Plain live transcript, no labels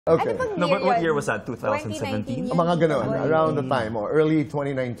Okay. No, but what year was that? 2017? Mga ganun, around the time, or early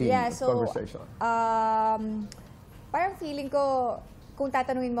 2019 conversation. Parang feeling ko, kung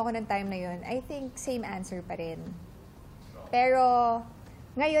tatanungin mo ako ng time na yun, I think same answer pa rin. Pero,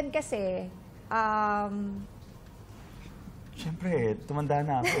 ngayon kasi, Siyempre, tumanda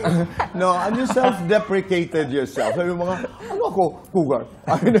na ako. No, and you self-deprecated yourself. Sabi mo mga, ano ako, cougar?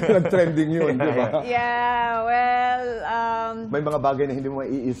 Ay, nag-trending yun, di ba? Yeah, well, May mga bagay na hindi mo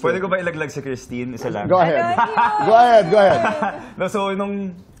maiisip. Pwede ko ba ilaglag si Cristine? Isa lang. Go ahead. Go ahead, go ahead. No, so,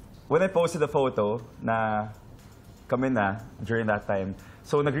 when I posted the photo na kami na during that time,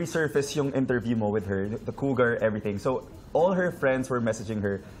 so nag-resurface yung interview mo with her, the cougar, everything. So, all her friends were messaging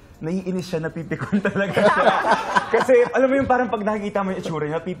her, naiinis siya, napipikon talaga siya. Kasi, alam mo yung parang pag nakikita mo yung itsura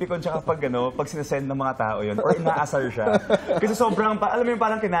niya, napipikon siya kapag, pag sinasend ng mga tao yun, or inaasar siya. Kasi sobrang, alam mo yung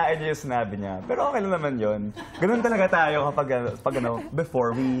parang kinain niya yung sinabi niya. Pero okay lang naman yun. Ganun talaga tayo kapag,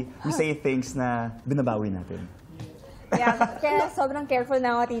 before we say things na binabawi natin. yeah, kaya sobrang careful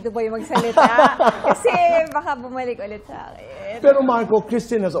na ako, Tito Boy, magsalita. Kasi baka bumalik ulit sa akin. Pero Marco,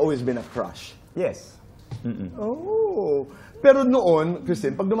 Cristine has always been a crush. Yes. Oh. Pero noon,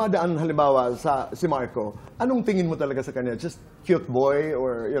 Cristine, pag dumadaan halimbawa si Marco, anong tingin mo talaga sa kanya? Just cute boy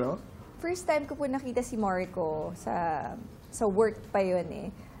or, you know? First time ko po nakita si Marco sa work pa yun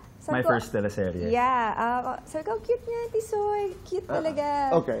eh. My first teleserye. Yeah. Sabi ko, cute niya, Tisoy. Cute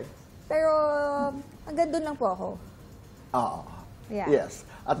talaga. Okay. Pero hanggang doon lang po ako. Yeah. Yes.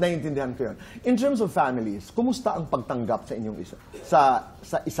 At naiintindihan ko yun. In terms of families, kumusta ang pagtanggap sa inyong sa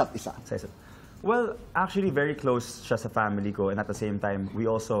isa't isa? Sa isa't. Well, actually, very close siya sa family ko, and at the same time, we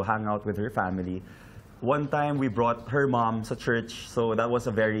also hang out with her family. One time, we brought her mom sa church, so that was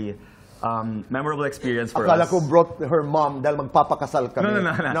a very memorable experience for us. Akala ko brought her mom dahil magpapakasal kami.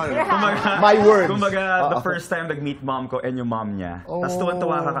 No. Kumbaga, my words. Kumbaga, the first time nag-meet mom ko and yung mom niya. Tapos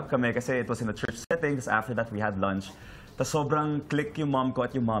tuwan-tuwa kami kasi it was in a church setting, tapos after that, we had lunch. Tapos sobrang click yung mom ko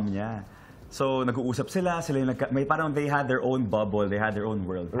at yung mom niya. So, nag-uusap sila yung may parang they had their own bubble, they had their own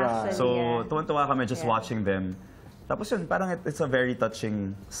world. Right. So, tuwan-tuwa kami just watching them. Tapos yun, parang it's a very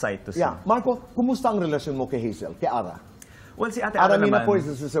touching sight to see. Yeah. Marco, kumusta ang relasyon mo kay Hazel, kay Ara? Well, si Ate Ara naman... po is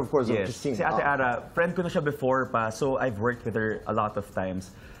the sister, of course, of Cristine. Si Ate Ara, friend ko na siya before pa, so I've worked with her a lot of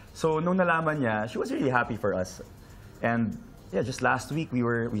times. So, nung nalaman niya, she was really happy for us. And, yeah, just last week, we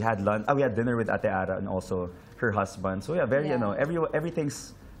had dinner with Ate Ara and also her husband. So, yeah,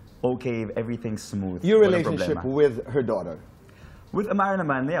 everything's okay, everything's smooth. Your relationship with her daughter? With Amara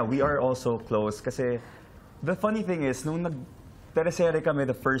naman, yeah, we are also close. Kasi the funny thing is, nung nag-teleserye kami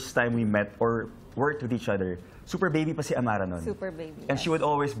the first time we met or worked with each other, super baby pa si Amara nun. Super baby. And she would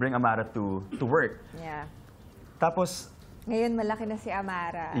always bring Amara to work. Yeah. Tapos, ngayon malaki na si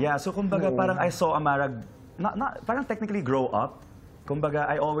Amara. Yeah, so kumbaga parang I saw Amara, parang technically grow up. Kumbaga,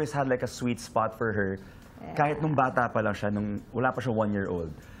 I always had like a sweet spot for her. Yeah. Kahit nung bata pa lang siya, nung wala pa siya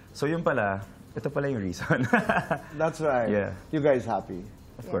 1-year-old. So yun pala, ito pala yung reason. That's right. Yeah. You guys happy.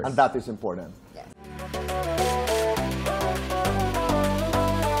 Of course. And that is important.